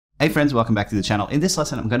Hey friends, welcome back to the channel. In this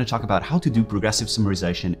lesson, I'm going to talk about how to do progressive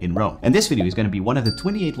summarization in Rome. And this video is going to be one of the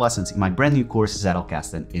 28 lessons in my brand new course,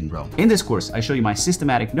 Zettelkasten in Rome. In this course, I show you my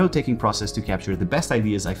systematic note-taking process to capture the best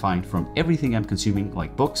ideas I find from everything I'm consuming,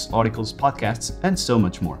 like books, articles, podcasts, and so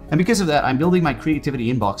much more. And because of that, I'm building my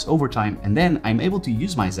creativity inbox over time, and then I'm able to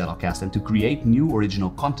use my Zettelkasten to create new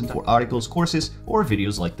original content for articles, courses, or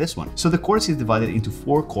videos like this one. So the course is divided into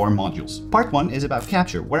 4 core modules. Part 1 is about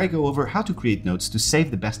capture, where I go over how to create notes to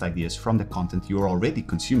save the best ideas from the content you're already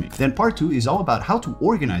consuming. Then part 2 is all about how to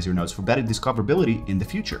organize your notes for better discoverability in the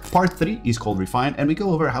future. Part 3 is called refine, and we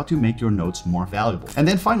go over how to make your notes more valuable. And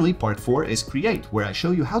then finally, part 4 is create, where I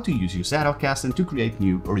show you how to use your Zettelkasten to create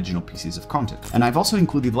new original pieces of content. And I've also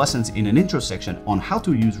included lessons in an intro section on how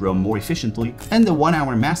to use Rome more efficiently, and the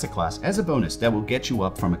 1-hour masterclass as a bonus that will get you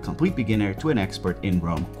up from a complete beginner to an expert in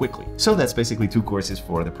Rome quickly. So that's basically 2 courses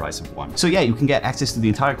for the price of 1. So yeah, you can get access to the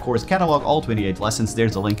entire course catalog, all 28 lessons.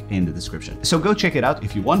 There's a link in the description. So go check it out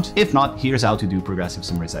if you want. If not, here's how to do progressive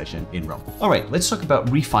summarization in Rome. All right, let's talk about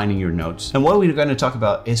refining your notes. And what we're going to talk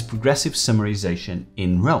about is progressive summarization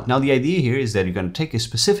in Rome. Now, the idea here is that you're going to take a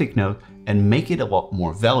specific note and make it a lot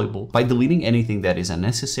more valuable by deleting anything that is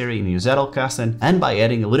unnecessary in your Zettelkasten and by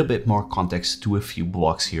adding a little bit more context to a few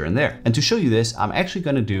blocks here and there. And to show you this, I'm actually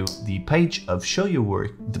going to do the page of Show Your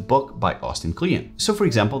Work, the book by Austin Kleon. So for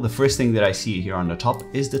example, the first thing that I see here on the top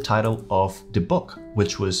is the title of the book,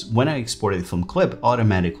 which was, when I exported from Clip,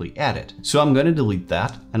 automatically added. So I'm going to delete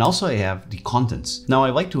that. And also I have the contents. Now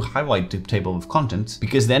I like to highlight the table of contents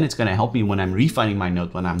because then it's going to help me when I'm refining my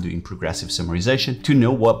note, when I'm doing progressive summarization, to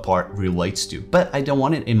know what part relates to, but I don't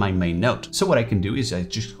want it in my main note. So what I can do is I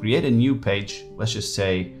just create a new page. Let's just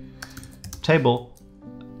say table,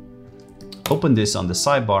 open this on the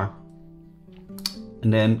sidebar,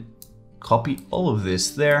 and then copy all of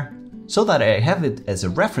this there so that I have it as a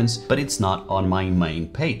reference, but it's not on my main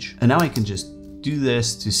page. And now I can just do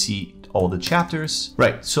this to see all the chapters.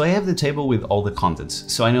 Right, so I have the table with all the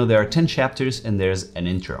contents. So I know there are 10 chapters and there's an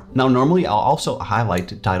intro. Now, normally I'll also highlight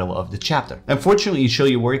the title of the chapter. Unfortunately, in Show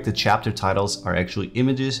Your Work, the chapter titles are actually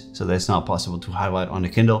images, so that's not possible to highlight on the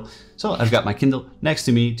Kindle. So I've got my Kindle next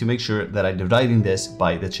to me to make sure that I'm dividing this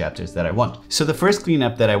by the chapters that I want. So the first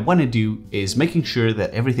cleanup that I want to do is making sure that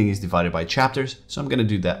everything is divided by chapters. So I'm going to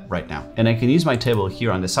do that right now. And I can use my table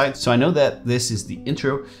here on the side. So I know that this is the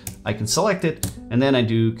intro. I can select it, and then I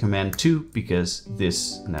do Command 2 because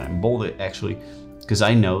this, and then I bold it actually, because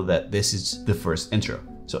I know that this is the first intro.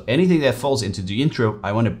 So anything that falls into the intro,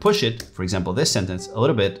 I want to push it, for example, this sentence, a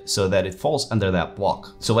little bit so that it falls under that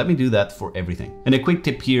block. So let me do that for everything. And a quick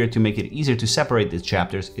tip here to make it easier to separate the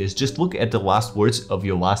chapters is just look at the last words of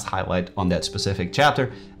your last highlight on that specific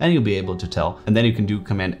chapter, and you'll be able to tell. And then you can do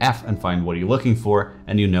Command F and find what you're looking for,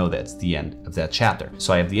 and you know that's the end of that chapter.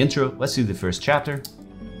 So I have the intro. Let's do the first chapter.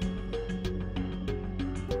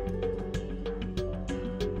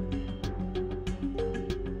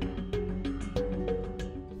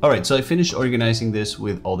 All right, so I finished organizing this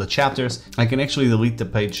with all the chapters. I can actually delete the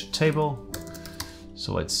page table.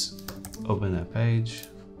 So let's open that page.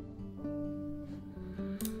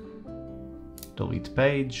 Delete the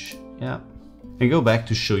page, yeah. And go back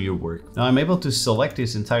to Show Your Work. Now I'm able to select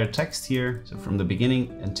this entire text here. So from the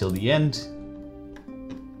beginning until the end.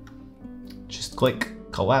 Just click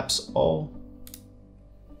Collapse All.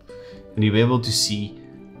 And you'll be able to see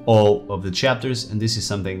all of the chapters. And this is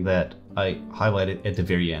something that I highlighted at the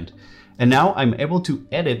very end. And now I'm able to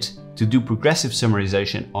edit to do progressive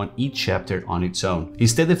summarization on each chapter on its own.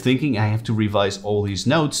 Instead of thinking I have to revise all these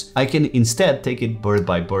notes, I can instead take it bird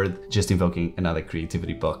by bird, just invoking another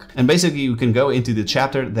creativity book. And basically you can go into the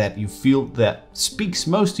chapter that you feel that speaks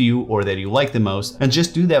most to you or that you like the most, and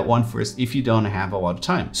just do that one first if you don't have a lot of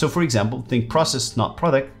time. So for example, think process, not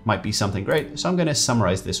product might be something great. So I'm going to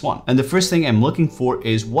summarize this one. And the first thing I'm looking for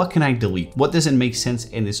is what can I delete? What doesn't make sense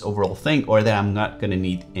in this overall thing or that I'm not going to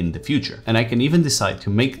need in the future? And I can even decide to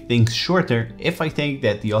make things shorter if I think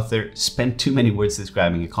that the author spent too many words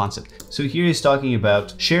describing a concept. So here he's talking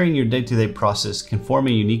about sharing your day-to-day process can form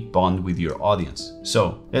a unique bond with your audience.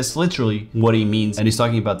 So that's literally what he means. And he's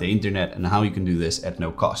talking about the internet and how you can do this at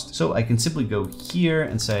no cost. So I can simply go here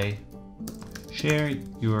and say, share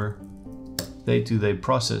your day-to-day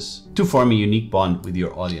process to form a unique bond with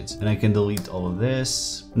your audience. And I can delete all of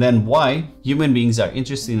this. And then why human beings are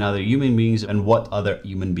interested in other human beings and what other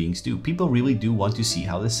human beings do. People really do want to see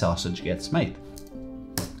how the sausage gets made.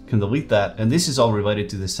 Can delete that. And this is all related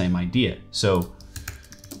to the same idea. So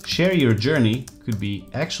share your journey could be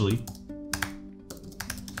actually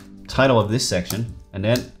title of this section. And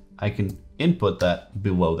then I can input that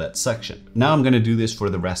below that section. Now I'm going to do this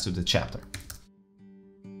for the rest of the chapter.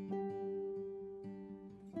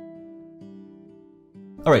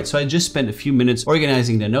 All right, so I just spent a few minutes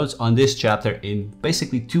organizing the notes on this chapter in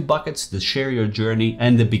basically 2 buckets: the share your journey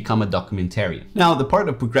and the become a documentarian. Now, the part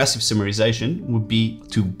of progressive summarization would be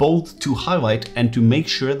to bold, to highlight, and to make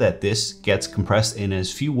sure that this gets compressed in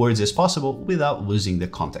as few words as possible without losing the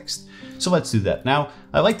context. So let's do that. Now,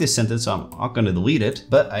 I like this sentence, so I'm not going to delete it,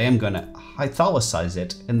 but I am going to italicize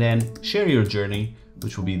it and then share your journey,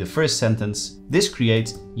 which will be the first sentence. This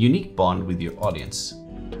creates unique bond with your audience.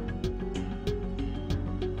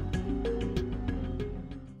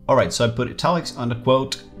 All right, so I put italics on the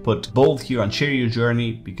quote, put bold here on share your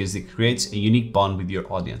journey because it creates a unique bond with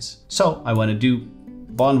your audience. So I want to do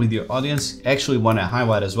bond with your audience. Actually want to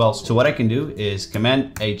highlight as well. So what I can do is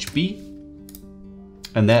Command HB,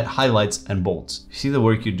 and that highlights and bolds. See the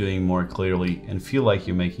work you're doing more clearly and feel like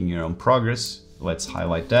you're making your own progress. Let's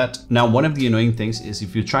highlight that. Now, one of the annoying things is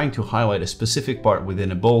if you're trying to highlight a specific part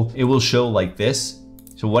within a bold, it will show like this.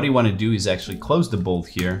 So what you want to do is actually close the bold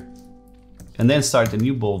here and then start a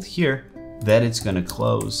new bold here that it's going to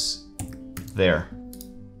close there.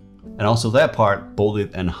 And also that part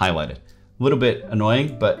bolded and highlighted. A little bit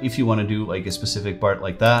annoying, but if you want to do like a specific part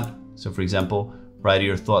like that, so for example, write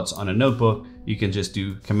your thoughts on a notebook, you can just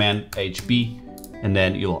do Command HB and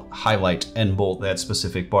then you'll highlight and bold that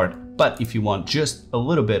specific part. But if you want just a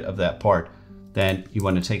little bit of that part, then you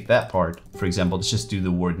want to take that part. For example, let's just do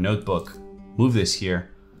the word notebook, move this here,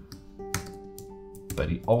 but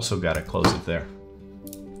you also got to close it there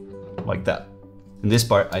like that. In this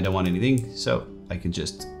part, I don't want anything, so I can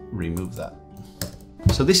just remove that.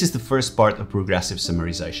 So this is the first part of progressive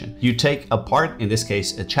summarization. You take a part, in this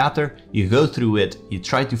case, a chapter, you go through it, you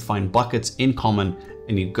try to find buckets in common,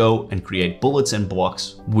 and you go and create bullets and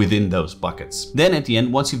blocks within those buckets. Then at the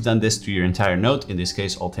end, once you've done this to your entire note, in this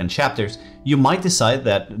case, all 10 chapters, you might decide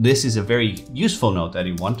that this is a very useful note that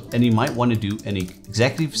you want, and you might want to do an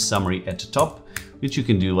executive summary at the top, which you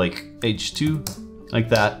can do like H2, like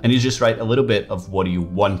that, and you just write a little bit of what you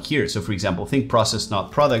want here. So for example, think process,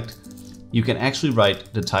 not product. You can actually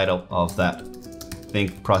write the title of that.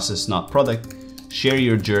 Think process, not product. Share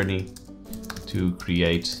your journey to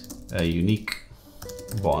create a unique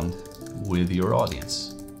bond with your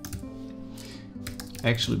audience.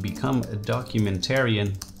 Actually become a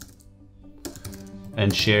documentarian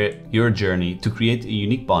and share your journey to create a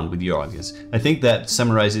unique bond with your audience. I think that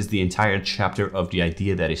summarizes the entire chapter of the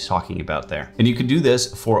idea that he's talking about there. And you can do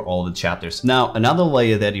this for all the chapters. Now, another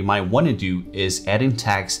layer that you might want to do is adding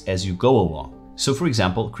tags as you go along. So for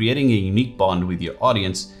example, creating a unique bond with your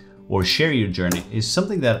audience or share your journey is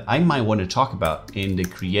something that I might want to talk about in the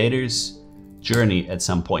creator's journey at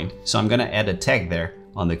some point. So I'm going to add a tag there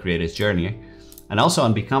on the creator's journey. And also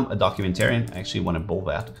on become a documentarian, I actually want to bold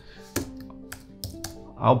that.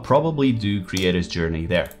 I'll probably do creator's journey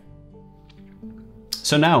there.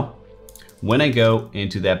 So now, when I go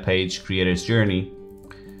into that page, creator's journey,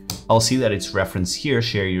 I'll see that it's referenced here,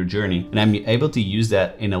 share your journey, and I'm able to use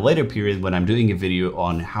that in a later period when I'm doing a video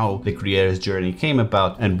on how the creator's journey came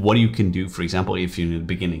about and what you can do. For example, if you're in the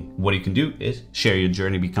beginning, what you can do is share your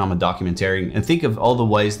journey, become a documentarian, and think of all the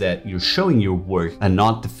ways that you're showing your work and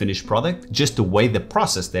not the finished product, just the way, the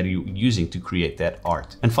process that you're using to create that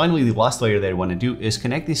art. And finally, the last layer that I want to do is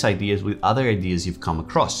connect these ideas with other ideas you've come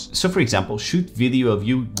across. So for example, shoot video of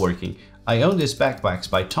you working. I own this backpacks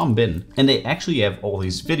by Tom Bin, and they actually have all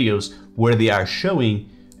these videos where they are showing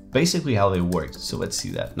basically how they work. So let's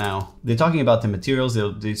see that now. They're talking about the materials.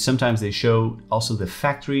 Sometimes they show also the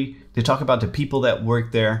factory. They talk about the people that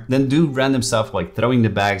work there, then do random stuff like throwing the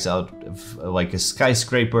bags out of like a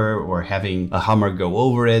skyscraper or having a Hummer go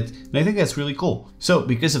over it. And I think that's really cool. So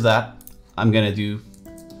because of that, I'm gonna do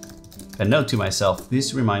a note to myself.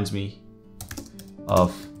 This reminds me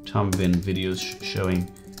of Tom Bin videos showing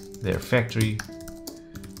their factory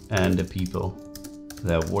and the people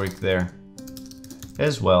that work there,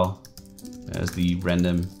 as well as the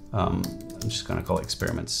random, I'm just gonna call it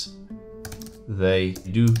experiments, they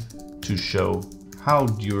do to show how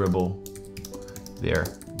durable their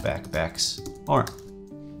backpacks are.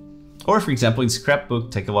 Or for example, in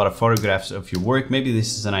scrapbook, take a lot of photographs of your work. Maybe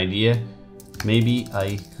this is an idea. Maybe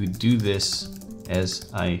I could do this as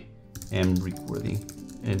I am recording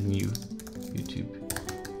a new YouTube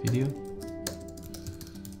video,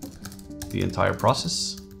 the entire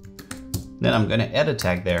process. Then I'm gonna add a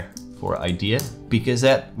tag there for idea, because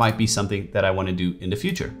that might be something that I want to do in the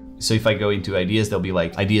future. So if I go into ideas, they'll be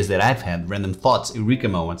like ideas that I've had, random thoughts, eureka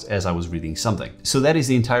moments as I was reading something. So that is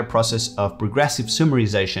the entire process of progressive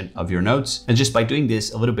summarization of your notes. And just by doing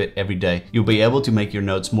this a little bit every day, you'll be able to make your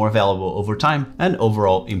notes more valuable over time and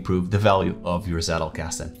overall improve the value of your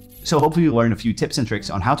Zettelkasten. So hopefully you learn a few tips and tricks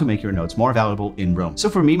on how to make your notes more valuable in Roam. So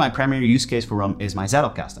for me, my primary use case for Roam is my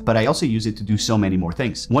Zettelkasten, but I also use it to do so many more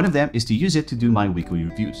things. One of them is to use it to do my weekly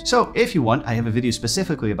reviews. So if you want, I have a video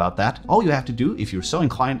specifically about that. All you have to do, if you're so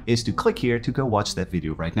inclined, is to click here to go watch that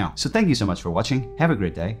video right now. So thank you so much for watching. Have a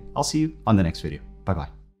great day. I'll see you on the next video.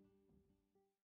 Bye-bye.